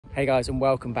Hey guys, and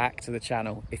welcome back to the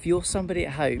channel. If you're somebody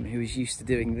at home who is used to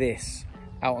doing this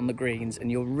out on the greens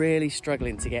and you're really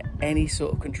struggling to get any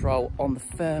sort of control on the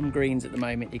firm greens at the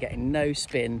moment, you're getting no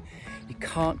spin, you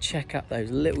can't check up those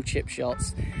little chip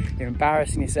shots, you're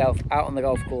embarrassing yourself out on the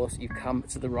golf course, you've come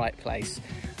to the right place.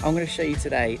 I'm going to show you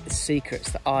today the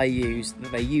secrets that I use,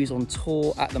 that they use on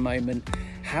tour at the moment,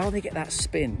 how they get that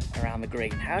spin around the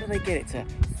green, how do they get it to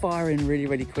fire in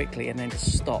really quickly and then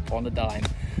just stop on a dime.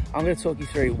 I'm going to talk you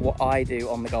through what I do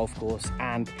on the golf course,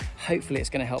 and hopefully it's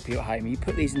going to help you at home. You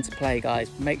put these into play,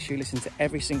 guys, make sure you listen to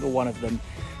every single one of them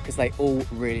because they all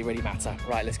really matter.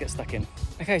 Right, let's get stuck in.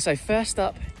 Okay, so first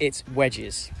up, it's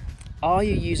wedges. Are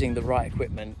you using the right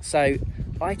equipment? So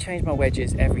I change my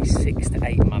wedges every 6 to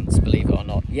 8 months, believe it or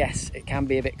not. Yes, it can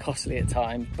be a bit costly at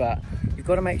times, but you've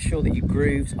got to make sure that your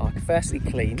grooves are firstly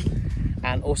clean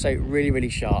and also really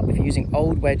sharp. If you're using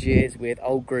old wedges with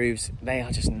old grooves, they are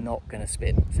just not going to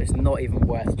spin. So it's not even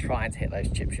worth trying to hit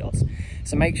those chip shots.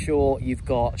 So make sure you've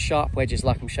got sharp wedges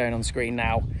like I'm showing on screen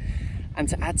now. And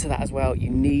to add to that as well,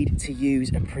 you need to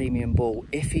use a premium ball.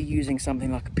 If you're using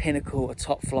something like a Pinnacle, a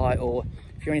Top Flight, or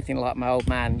if you're anything like my old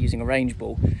man using a range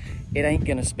ball, it ain't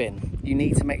gonna spin. You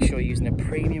need to make sure you're using a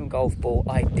premium golf ball,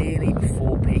 ideally a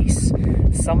 4-piece,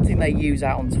 something they use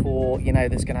out on tour, you know,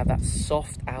 that's gonna have that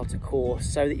soft outer core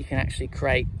so that you can actually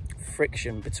create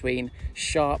friction between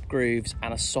sharp grooves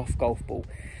and a soft golf ball.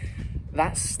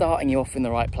 That's starting you off in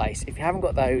the right place. If you haven't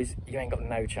got those, you ain't got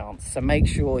no chance. So make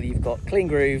sure that you've got clean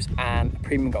grooves and a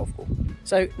premium golf ball.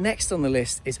 So next on the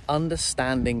list is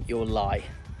understanding your lie.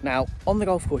 Now, on the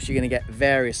golf course, you're going to get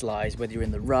various lies, whether you're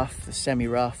in the rough, the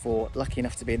semi-rough, or lucky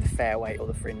enough to be in the fairway or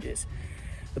the fringes.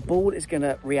 The ball is going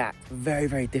to react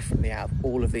very differently out of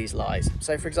all of these lies.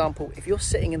 So for example, if you're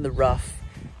sitting in the rough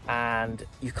and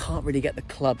you can't really get the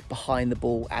club behind the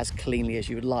ball as cleanly as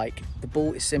you would like, the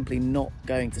ball is simply not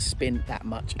going to spin that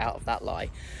much out of that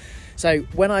lie. So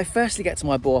when I firstly get to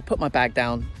my ball, I put my bag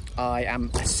down, I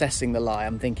am assessing the lie.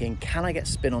 I'm thinking, can I get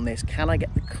spin on this? Can I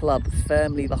get the club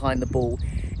firmly behind the ball?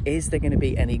 Is there going to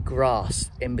be any grass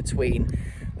in between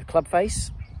the club face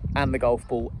and the golf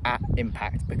ball at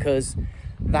impact? Because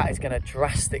that is going to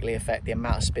drastically affect the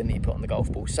amount of spin that you put on the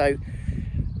golf ball. So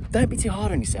don't be too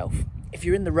hard on yourself. If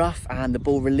you're in the rough and the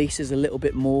ball releases a little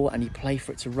bit more and you play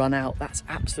for it to run out, that's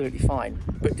absolutely fine.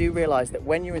 But do realise that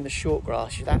when you're in the short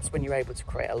grass, that's when you're able to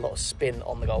create a lot of spin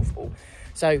on the golf ball.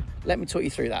 So let me talk you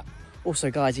through that.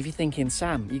 Also, guys, if you're thinking,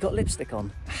 Sam, you got lipstick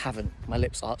on? I haven't. My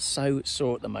lips are so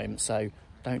sore at the moment, so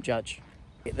don't judge.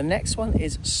 The next one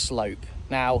is slope.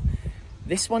 Now,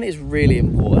 this one is really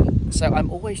important. So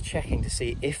I'm always checking to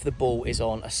see if the ball is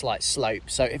on a slight slope.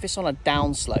 So if it's on a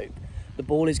down slope, the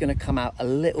ball is going to come out a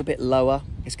little bit lower.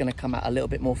 It's going to come out a little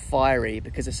bit more fiery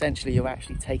because essentially you're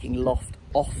actually taking loft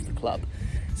off the club.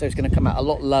 So it's going to come out a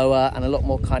lot lower and a lot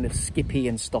more kind of skippy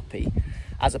and stoppy,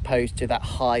 as opposed to that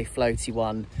high floaty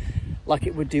one like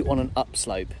it would do on an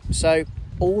upslope. So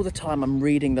all the time I'm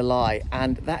reading the lie,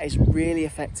 and that is really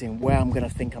affecting where I'm going to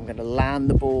think I'm going to land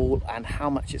the ball and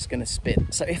how much it's going to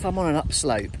spin. So if I'm on an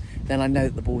upslope, then I know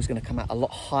that the ball is going to come out a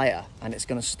lot higher and it's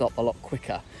going to stop a lot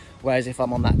quicker. Whereas if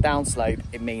I'm on that downslope,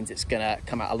 it means it's going to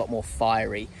come out a lot more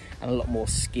fiery and a lot more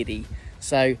skiddy.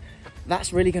 So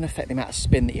that's really going to affect the amount of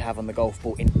spin that you have on the golf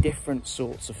ball in different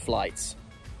sorts of flights.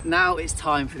 Now it's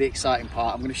time for the exciting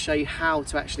part. I'm going to show you how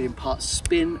to actually impart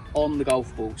spin on the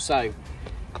golf ball. So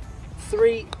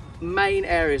 3 main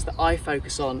areas that I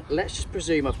focus on. Let's just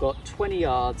presume I've got 20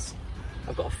 yards.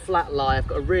 I've got a flat lie. I've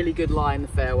got a really good lie in the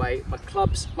fairway. My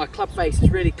club face is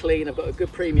really clean. I've got a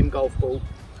good premium golf ball.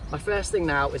 My first thing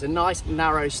now is a nice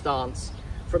narrow stance.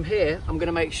 From here, I'm going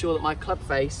to make sure that my club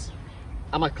face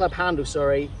and my club handle,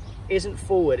 isn't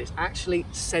forward. It's actually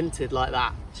centered like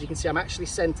that. So you can see I'm actually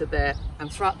centered there.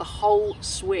 And throughout the whole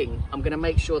swing, I'm going to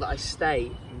make sure that I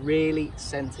stay really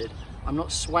centered. I'm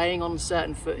not swaying on a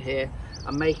certain foot here.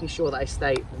 I'm making sure that I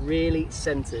stay really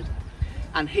centered.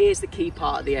 And here's the key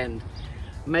part at the end,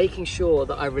 making sure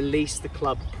that I release the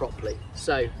club properly.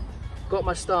 So got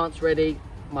my stance ready,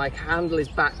 my handle is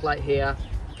back like here,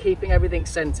 keeping everything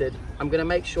centered. I'm going to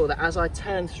make sure that as I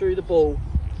turn through the ball,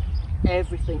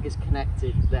 everything is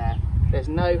connected there. There's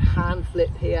no hand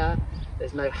flip here,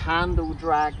 there's no handle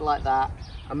drag like that.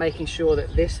 I'm making sure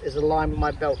that this is aligned with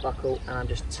my belt buckle and I'm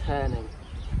just turning.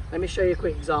 Let me show you a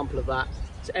quick example of that.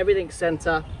 So everything's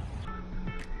center.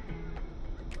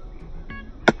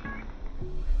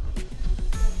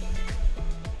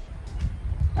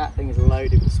 That thing is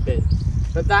loaded with spin.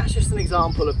 But that's just an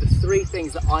example of the 3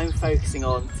 things that I'm focusing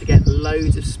on to get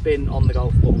loads of spin on the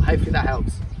golf ball. Hopefully that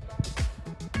helps.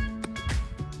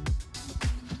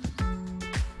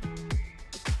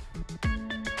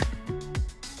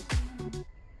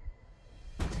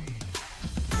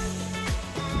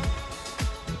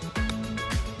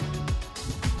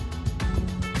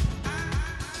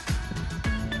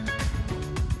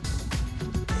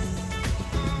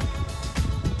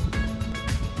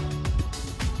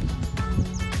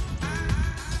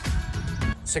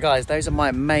 So guys, those are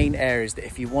my main areas that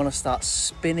if you want to start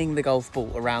spinning the golf ball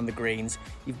around the greens,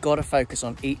 you've got to focus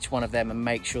on each one of them and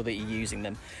make sure that you're using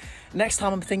them. Next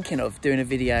time I'm thinking of doing a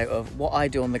video of what I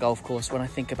do on the golf course when I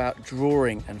think about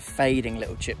drawing and fading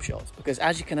little chip shots, because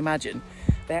as you can imagine,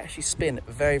 they actually spin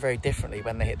very, very differently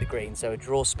when they hit the green. So a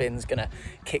draw spin's gonna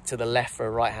kick to the left for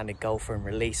a right-handed golfer and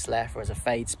release left, whereas a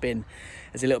fade spin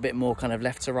is a little bit more kind of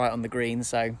left to right on the green.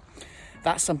 So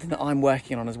that's something that I'm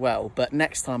working on as well. But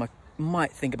next time I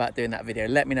might think about doing that video.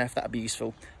 Let me know if that would be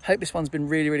useful. Hope this one's been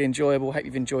really, really enjoyable. Hope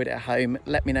you've enjoyed it at home.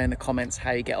 Let me know in the comments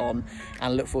how you get on,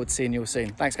 and look forward to seeing you all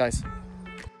soon. Thanks guys.